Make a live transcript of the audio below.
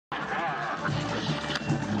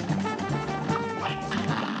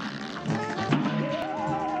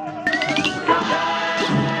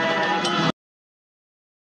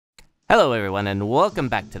Hello everyone and welcome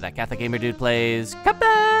back to That Catholic Gamer Dude Plays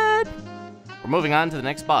Cuphead! We're moving on to the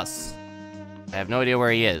next boss. I have no idea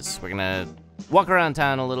where he is. We're gonna walk around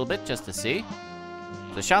town a little bit just to see.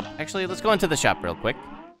 The shop? Actually, let's go into the shop real quick.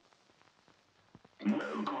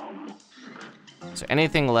 Is there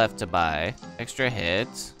anything left to buy? Extra hit.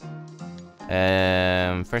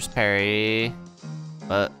 First parry.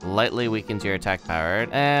 But lightly weakens your attack power.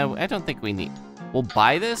 I don't think we need... We'll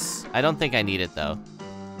buy this? I don't think I need it though.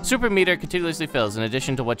 Super meter continuously fills in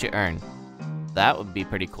addition to what you earn. That would be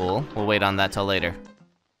pretty cool. We'll wait on that till later.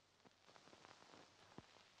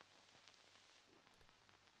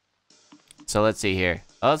 So let's see here.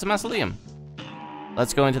 Oh, it's a mausoleum.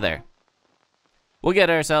 Let's go into there. We'll get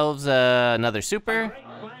ourselves another super.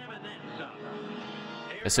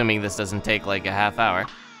 Assuming this doesn't take like a half hour.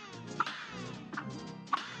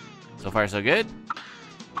 So far so good.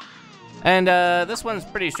 And this one's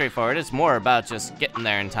pretty straightforward. It's more about just getting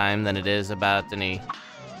there in time than it is about any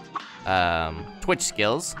Twitch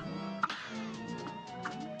skills,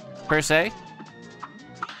 per se.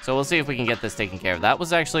 So we'll see if we can get this taken care of. That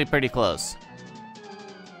was actually pretty close.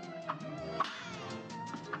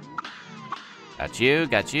 Got you,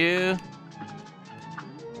 got you.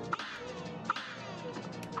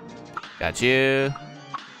 Got you.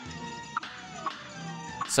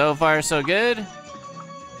 So far so good.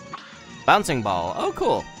 Bouncing ball. Oh,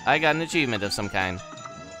 cool. I got an achievement of some kind.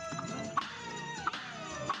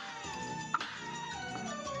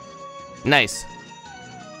 Nice.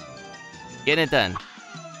 Getting it done.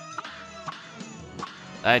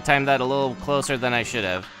 I timed that a little closer than I should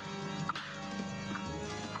have.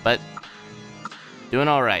 But doing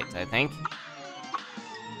all right, I think.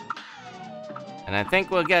 And I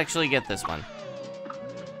think we'll actually get this one.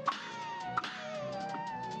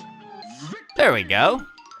 There we go.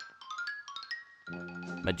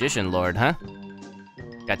 Magician Lord, huh?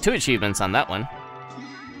 Got 2 achievements on that one.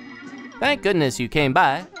 Thank goodness you came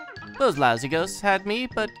by. Those lousy ghosts had me,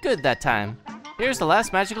 but good that time. Here's the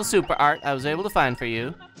last magical super art I was able to find for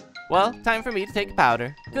you. Well, time for me to take a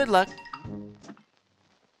powder. Good luck.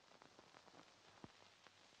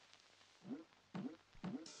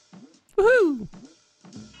 Woohoo!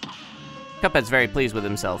 Cuphead's very pleased with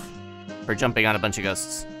himself for jumping on a bunch of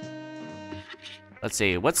ghosts. Let's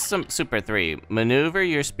see, what's some Super 3? Maneuver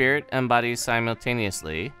your spirit and body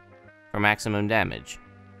simultaneously for maximum damage.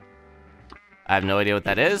 I have no idea what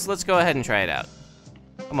that is. Let's go ahead and try it out.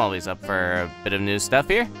 I'm always up for a bit of new stuff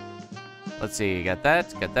here. Let's see, got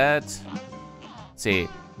that, got that. Let's see.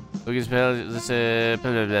 Blah,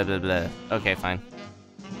 blah, blah, blah. Okay, fine.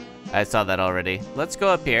 I saw that already. Let's go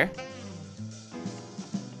up here.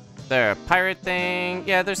 Is there a pirate thing?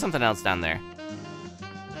 Yeah, there's something else down there.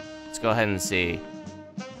 Let's go ahead and see.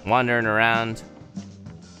 Wandering around.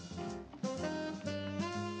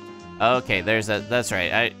 Okay, that's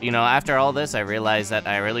right. After all this, I realized that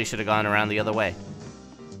I really should have gone around the other way.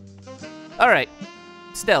 Alright.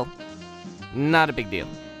 Still, not a big deal.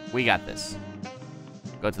 We got this.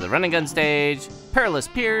 Go to the run and gun stage. Perilous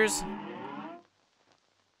Piers.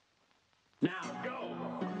 Now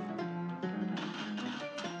go.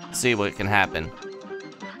 See what can happen.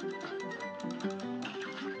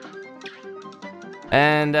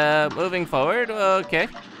 And, moving forward, okay.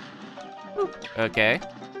 Okay.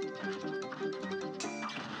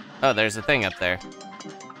 Oh, there's a thing up there.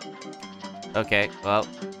 Okay, well.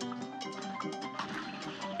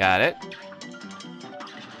 Got it.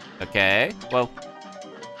 Okay, whoa.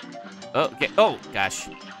 Okay, oh, gosh.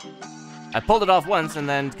 I pulled it off once and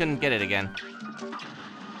then couldn't get it again.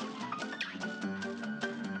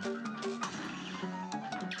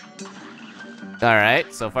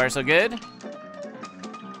 Alright, so far so good.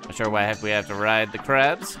 Not sure why we have to ride the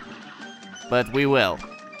crabs, but we will.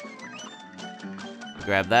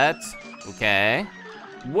 Grab that. Okay.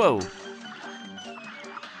 Whoa.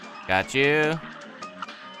 Got you.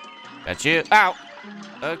 Got you. Ow!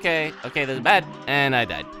 Okay, okay, this is bad. And I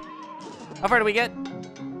died. How far do we get?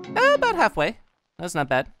 About halfway. That's not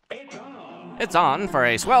bad. It's on for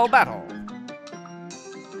a swell battle.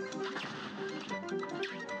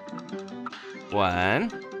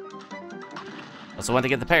 1. Also want to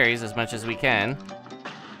get the parries as much as we can.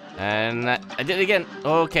 And I did it again.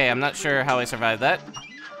 Okay, I'm not sure how I survived that.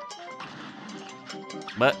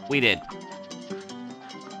 But we did.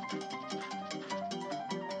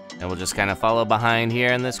 And we'll just kind of follow behind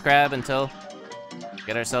here in this crab until we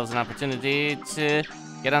get ourselves an opportunity to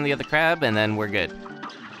get on the other crab, and then we're good.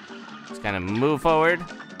 Just kind of move forward.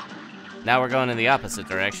 Now we're going in the opposite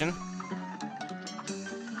direction.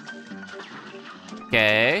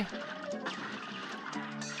 Okay.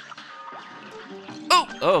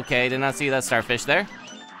 Oh, okay, did not see that starfish there.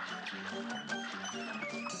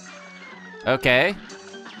 Okay.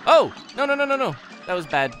 Oh! No, no, no, no, no. That was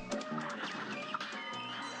bad.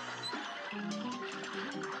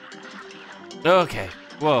 Okay.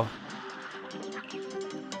 Whoa.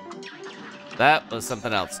 That was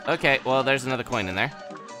something else. Okay, well, there's another coin in there.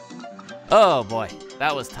 Oh, boy.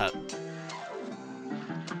 That was tough.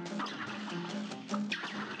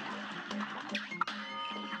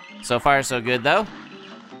 So far, so good, though.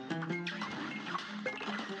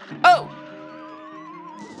 Oh!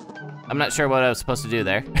 I'm not sure what I was supposed to do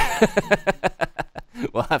there.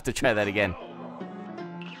 We'll have to try that again.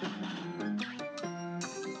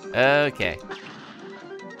 Okay.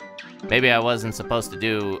 Maybe I wasn't supposed to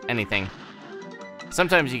do anything.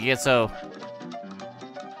 Sometimes you get so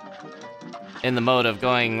in the mode of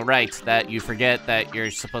going right that you forget that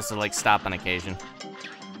you're supposed to, like, stop on occasion.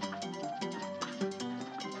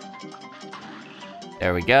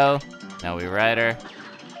 There we go. Now we ride our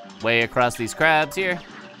way across these crabs here.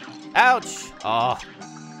 Ouch! Oh.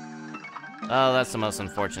 Oh, that's the most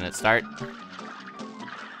unfortunate start.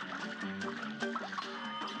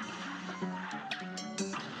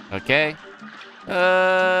 Okay.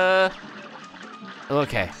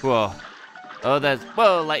 Okay. Whoa. Oh, that's...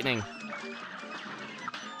 Whoa, lightning.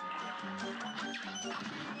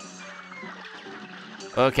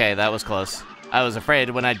 Okay, that was close. I was afraid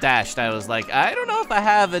when I dashed. I was like, I don't know if I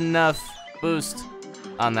have enough boost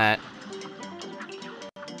on that.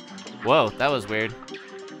 Whoa, that was weird.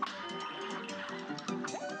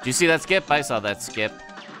 Did you see that skip? I saw that skip.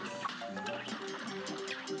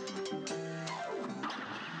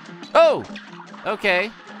 Oh! Okay.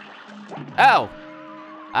 Ow!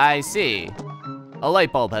 I see. A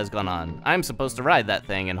light bulb has gone on. I'm supposed to ride that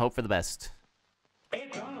thing and hope for the best.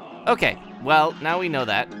 Okay, well, now we know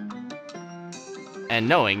that. And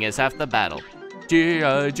knowing is half the battle.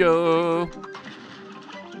 G.I. Joe!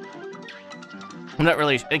 I'm not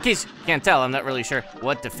really, in case you can't tell, I'm not really sure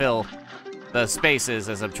what to fill the spaces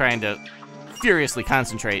as I'm trying to furiously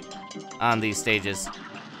concentrate on these stages.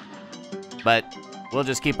 But we'll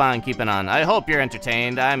just keep on keeping on. I hope you're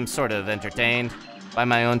entertained. I'm sort of entertained by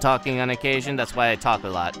my own talking on occasion. That's why I talk a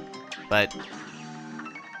lot. But,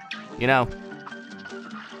 you know,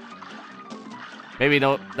 maybe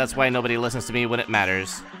no, that's why nobody listens to me when it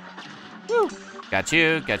matters. Woo! Got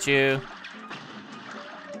you, got you.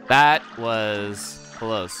 That was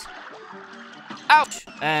close. Ouch!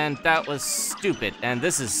 And that was stupid. And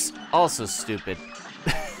this is also stupid.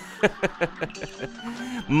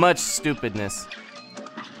 Much stupidness.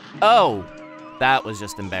 Oh! That was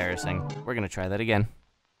just embarrassing. We're gonna try that again.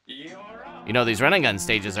 You know, these running gun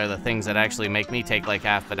stages are the things that actually make me take like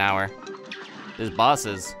half an hour. These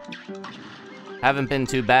bosses haven't been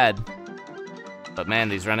too bad. But man,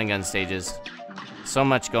 these running gun stages, so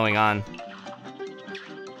much going on.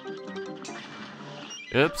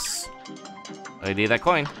 Oops. I need that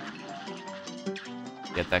coin.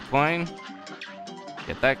 Get that coin.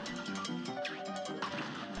 Get that.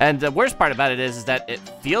 And the worst part about it is that it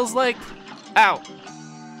feels like... Ow!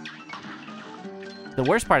 The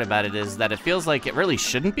worst part about it is that it feels like it really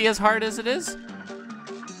shouldn't be as hard as it is.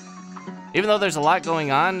 Even though there's a lot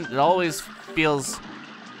going on, it always feels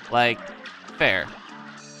like fair.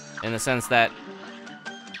 In the sense that,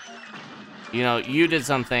 you know, you did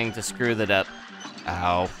something to screw that up.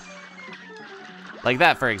 Ow. Like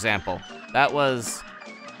that, for example. That was...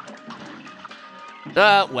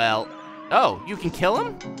 well... Oh, you can kill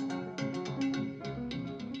him?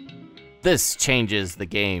 This changes the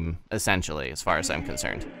game, essentially, as far as I'm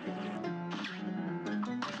concerned.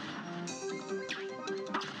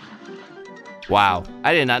 Wow.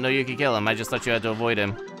 I did not know you could kill him. I just thought you had to avoid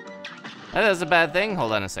him. That is a bad thing.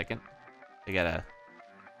 Hold on a second. I gotta...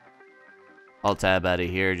 I'll tab out of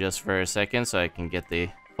here just for a second so I can get the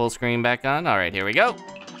full screen back on. All right, here we go.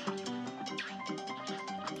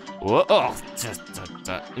 Whoa, oh,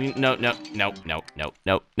 no, no, no, no, no,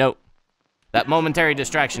 no, no. That momentary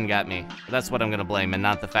distraction got me. That's what I'm gonna blame, and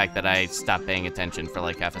not the fact that I stopped paying attention for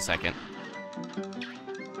like half a second.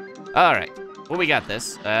 All right, well, we got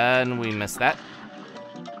this, and we missed that.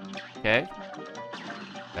 Okay.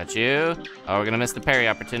 Got you. Oh, we're gonna miss the parry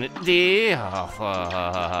opportunity.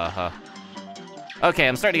 Okay,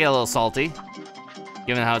 I'm starting to get a little salty,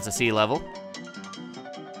 given how it's a sea level.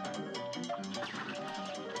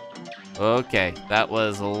 Okay, that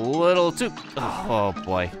was a little too... Oh,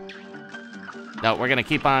 boy. No, we're gonna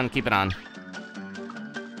keep on keeping on.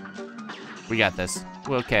 We got this.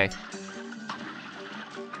 Okay.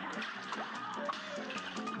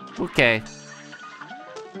 Okay.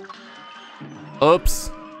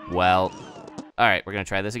 Oops. Well. Alright, we're gonna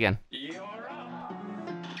try this again.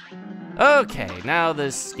 Okay, now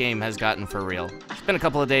this game has gotten for real. It's been a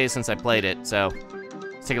couple of days since I played it, so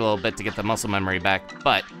it's taking a little bit to get the muscle memory back.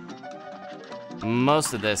 But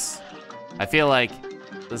most of this, I feel like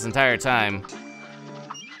this entire time,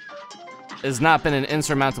 has not been an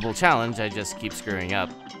insurmountable challenge. I just keep screwing up.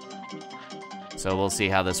 So we'll see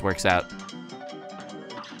how this works out.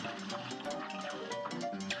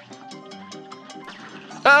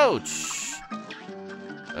 Ouch!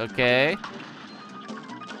 Okay.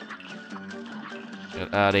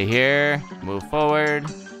 Get out of here. Move forward.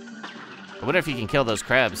 I wonder if you can kill those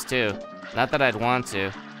crabs, too. Not that I'd want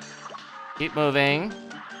to. Keep moving.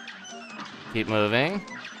 Keep moving.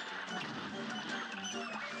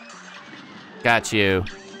 Got you.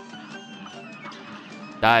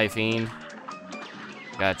 Die, fiend.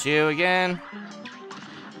 Got you again.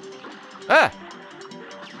 Ah!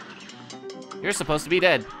 You're supposed to be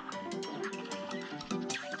dead.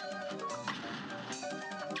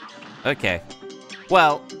 Okay.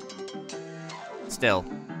 Well, still.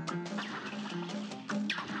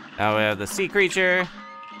 Now we have the sea creature.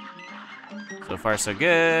 So far, so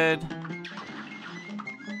good.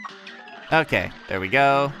 Okay, there we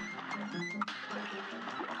go.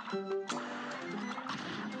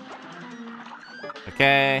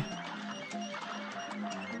 Okay.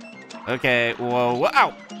 Okay, whoa, whoa,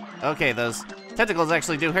 ow! Okay, those tentacles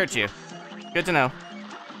actually do hurt you. Good to know.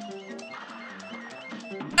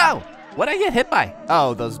 Oh! What'd I get hit by?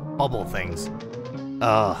 Oh, those bubble things.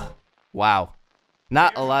 Ugh. Wow.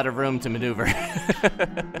 Not a lot of room to maneuver.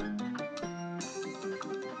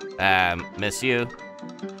 Miss you.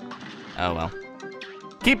 Oh well.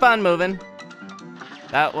 Keep on moving.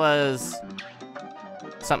 That was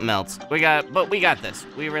something else. We got this.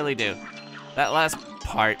 We really do. That last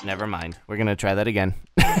part, never mind. We're gonna try that again.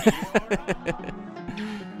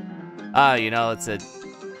 You know, it's a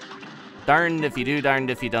darned if you do,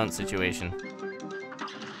 darned if you don't situation.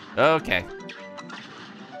 Okay.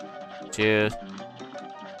 Cheers.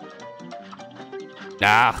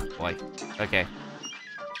 Ah, boy. Okay.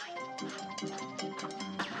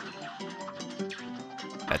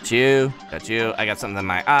 Got you. Got you. I got something in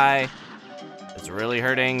my eye. It's really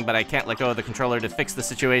hurting, but I can't let go of the controller to fix the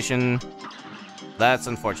situation. That's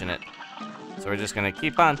unfortunate. So we're just gonna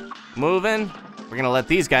keep on moving. We're gonna let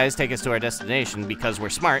these guys take us to our destination because we're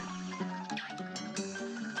smart.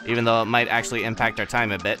 Even though it might actually impact our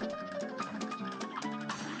time a bit.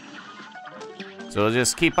 So we'll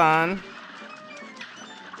just keep on.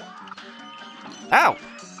 Ow!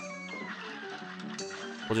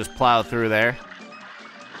 We'll just plow through there.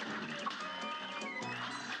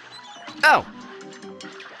 Oh!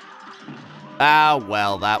 Ah,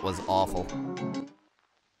 well, that was awful.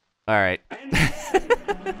 Alright.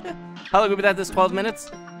 How long have we been at this? 12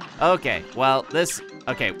 minutes? Okay, well,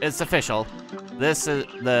 okay, it's official.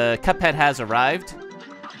 The Cuphead has arrived,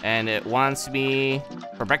 and it wants me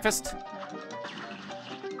for breakfast.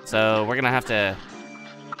 So we're gonna have to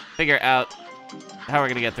figure out how we're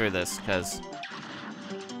gonna get through this, because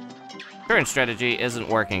current strategy isn't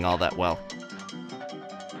working all that well.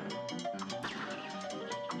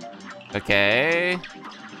 Okay.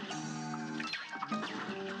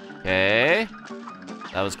 Okay.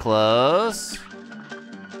 That was close.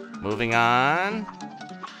 Moving on.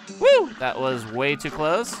 Woo! That was way too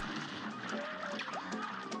close.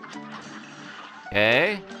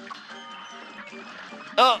 Okay.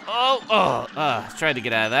 Tried to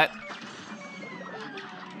get out of that.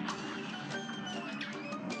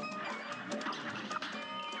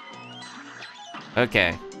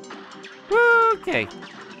 Okay. Okay.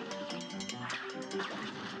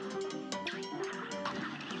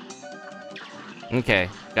 Okay,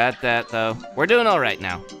 got that though. We're doing all right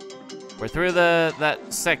now. We're through that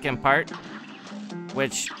second part,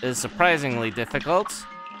 which is surprisingly difficult.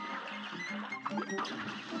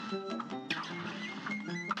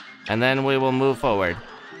 And then we will move forward.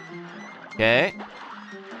 Okay.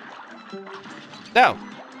 No!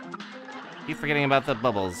 Keep forgetting about the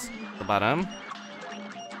bubbles at the bottom.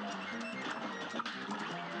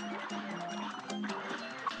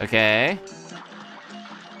 Okay.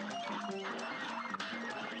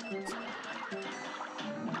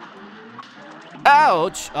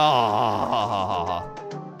 Ouch! Oh,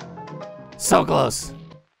 so close.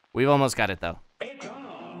 We've almost got it, though.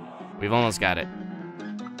 We've almost got it.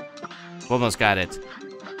 Almost got it.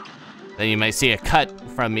 Then you might see a cut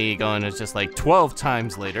from me going, it's just like 12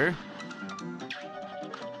 times later.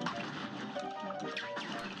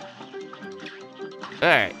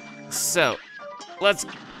 Alright, so let's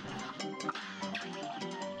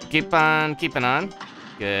keep on keeping on.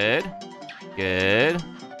 Good. Good.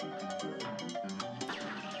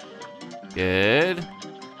 Good.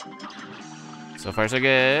 So far, so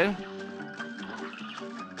good.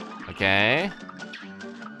 Okay.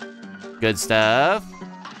 Good stuff.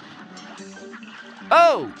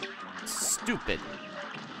 Oh! Stupid.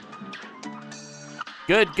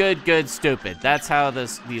 Good, good, good, stupid. That's how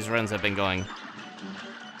these runs have been going.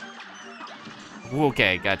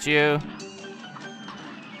 Okay, got you.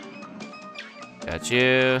 Got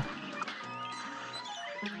you.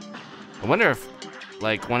 I wonder if,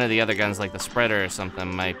 like, one of the other guns, like the spreader or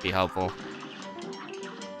something, might be helpful.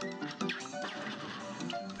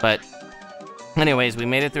 But, anyways, we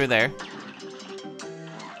made it through there.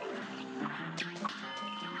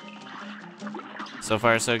 So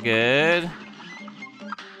far, so good.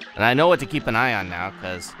 And I know what to keep an eye on now,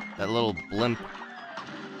 because that little blimp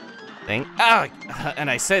thing. Ah! And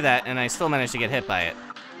I say that, and I still managed to get hit by it.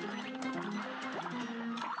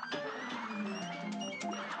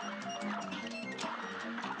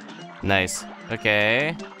 Nice.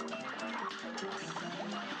 Okay.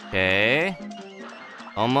 Okay.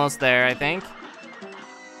 Almost there, I think.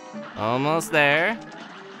 Almost there.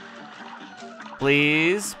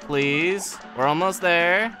 Please, please. We're almost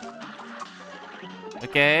there.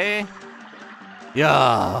 Okay.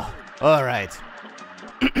 Yeah. All right.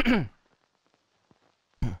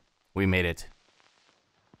 We made it.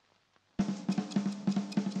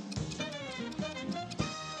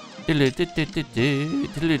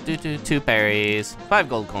 Two berries, 5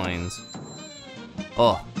 gold coins.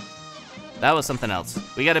 Oh, that was something else.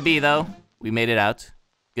 We got a B though. We made it out.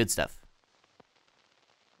 Good stuff.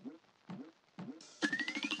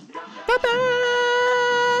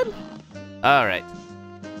 All right.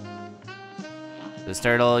 This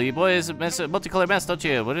turtle, you boys miss a multicolored mess, don't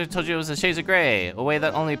you? What if I told you it was a shades of gray? A way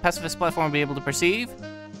that only pacifist platform would be able to perceive?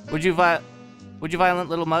 Would you violent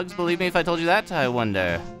little mugs believe me if I told you that? I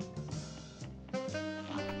wonder.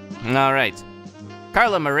 All right.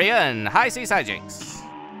 Carla, Maria, and High Seas Hijinks.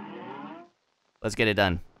 Let's get it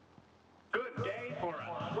done. Good day for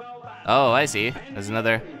us. Well done. Oh, I see. There's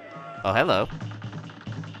another. Oh, hello.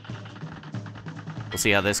 We'll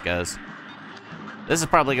see how this goes. This is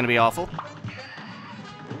probably going to be awful.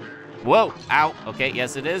 Whoa! Ow! Okay,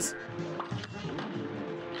 yes it is.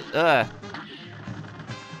 All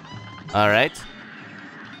right.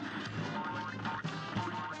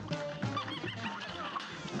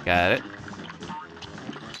 Got it.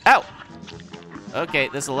 Ow! Okay,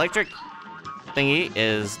 this electric thingy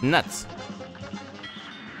is nuts.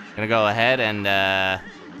 Gonna go ahead and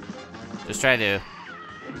just try to.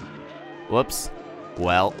 Whoops.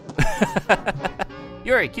 Well.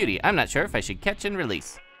 You're a cutie. I'm not sure if I should catch and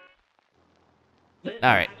release.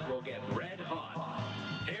 Alright.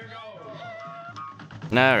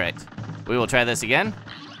 Alright. We will try this again.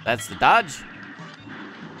 That's the dodge.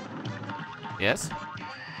 Yes.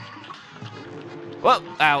 Whoa!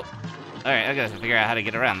 Ow! Alright, I gotta figure out how to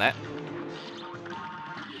get around that.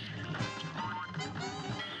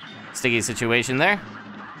 Sticky situation there.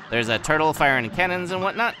 There's a turtle firing cannons and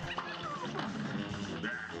whatnot.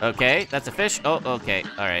 Okay, that's a fish. Oh, okay.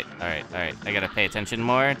 Alright, alright, alright. I gotta pay attention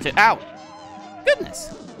more to. Ow!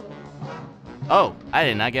 Goodness! Oh, I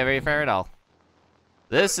did not get very far at all.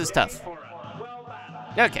 This is tough.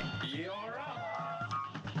 Okay.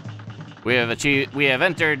 We have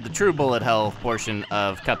entered the true bullet hell portion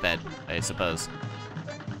of Cuphead, I suppose.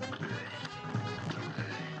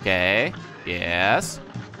 Okay. Yes.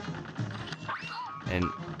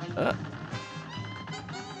 And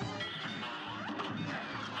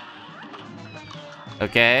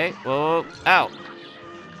okay. Whoa. Ow.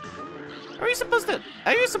 Are you supposed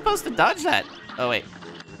to dodge that? Oh wait.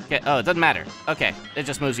 Okay. Oh, it doesn't matter. Okay. It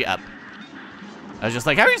just moves you up. I was just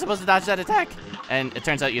like, how are you supposed to dodge that attack? And it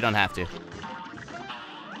turns out you don't have to.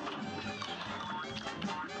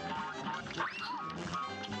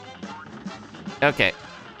 Okay.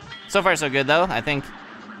 So far so good though. I think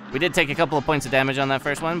we did take a couple of points of damage on that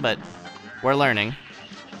first one, but we're learning.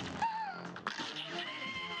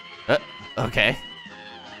 Okay.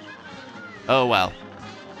 Oh well.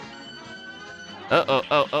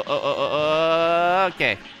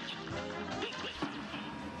 Okay.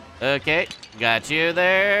 Okay, got you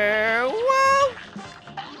there. Whoa!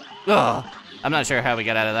 Oh, I'm not sure how we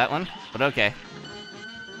got out of that one, but okay.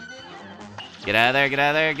 Get out of there, get out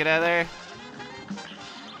of there, get out of there.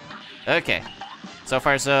 Okay. So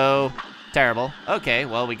far, so terrible. Okay,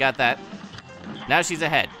 well, we got that. Now she's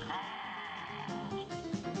ahead.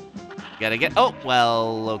 Gotta get. Oh,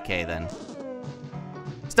 well, okay then.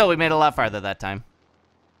 Still, we made it a lot farther that time.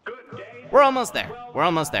 We're almost there. We're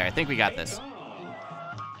almost there. I think we got this.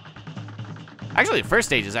 Actually, the first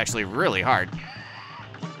stage is actually really hard.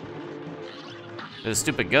 Those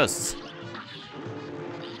stupid ghosts.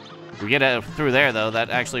 We get through there, though. That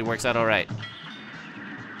actually works out all right.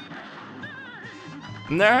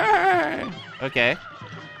 No! Okay.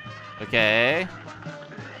 Okay.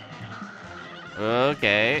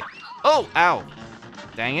 Okay. Oh, ow.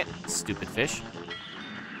 Dang it. Stupid fish.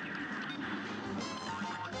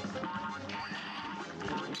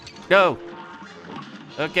 Go.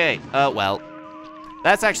 Okay. Well.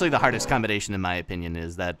 That's actually the hardest combination in my opinion,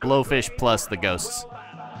 is that blowfish plus the ghosts.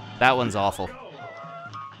 That one's awful.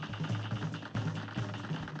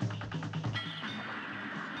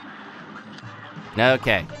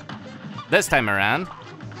 Okay. This time around,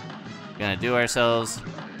 gonna do ourselves...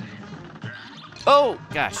 Oh,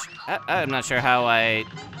 gosh. I'm not sure how I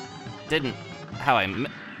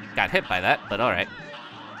got hit by that, but alright.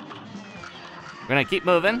 We're gonna keep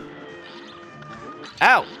moving.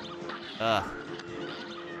 Ow! Ugh.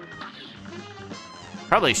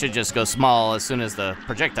 Probably should just go small as soon as the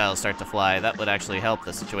projectiles start to fly. That would actually help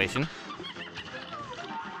the situation.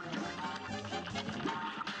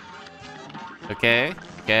 Okay,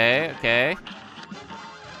 okay, okay.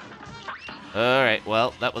 Alright,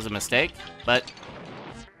 well, that was a mistake, but...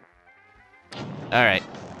 Alright,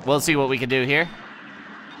 we'll see what we can do here.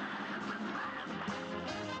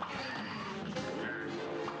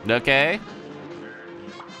 Okay.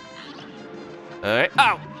 Alright,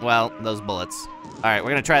 oh! Well, those bullets. Alright,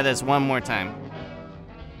 we're gonna try this one more time.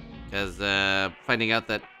 Because, finding out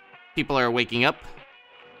that people are waking up.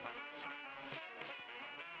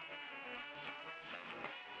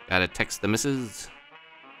 Gotta text the missus.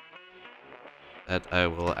 That I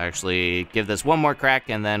will actually give this one more crack,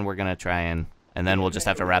 and then we're gonna try and then we'll just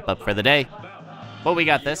have to wrap up for the day. But we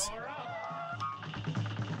got this.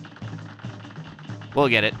 We'll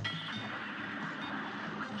get it.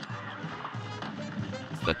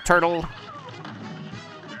 The turtle.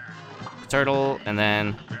 Turtle, and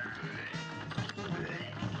then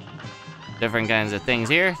different kinds of things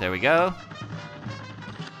here. There we go.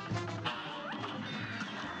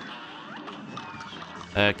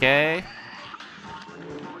 Okay.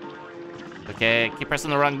 Okay, keep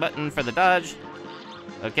pressing the wrong button for the dodge.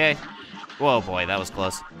 Okay. Whoa, boy, that was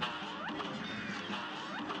close.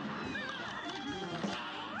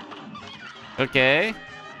 Okay.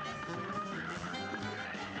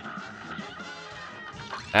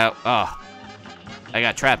 Oh, oh. I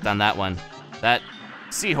got trapped on that one. That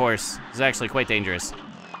seahorse is actually quite dangerous.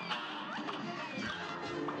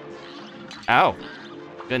 Ow.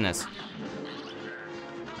 Goodness.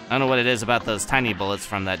 I don't know what it is about those tiny bullets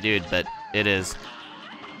from that dude, but it is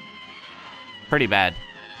pretty bad.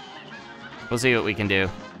 We'll see what we can do.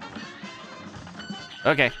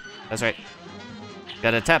 Okay, that's right.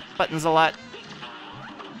 Gotta tap buttons a lot.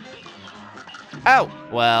 Ow!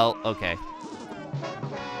 Well, okay.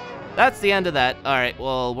 That's the end of that. Alright,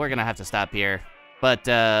 well, we're gonna have to stop here. But,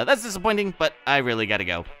 that's disappointing, but I really gotta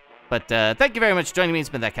go. But, thank you very much for joining me. It's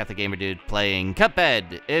been that Catholic Gamer Dude playing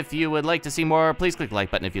Cuphead. If you would like to see more, please click the like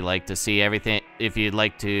button. If you'd like to see everything, if you'd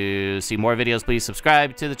like to see more videos, please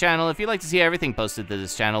subscribe to the channel. If you'd like to see everything posted to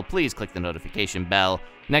this channel, please click the notification bell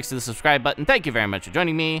next to the subscribe button. Thank you very much for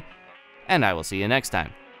joining me, and I will see you next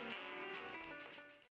time.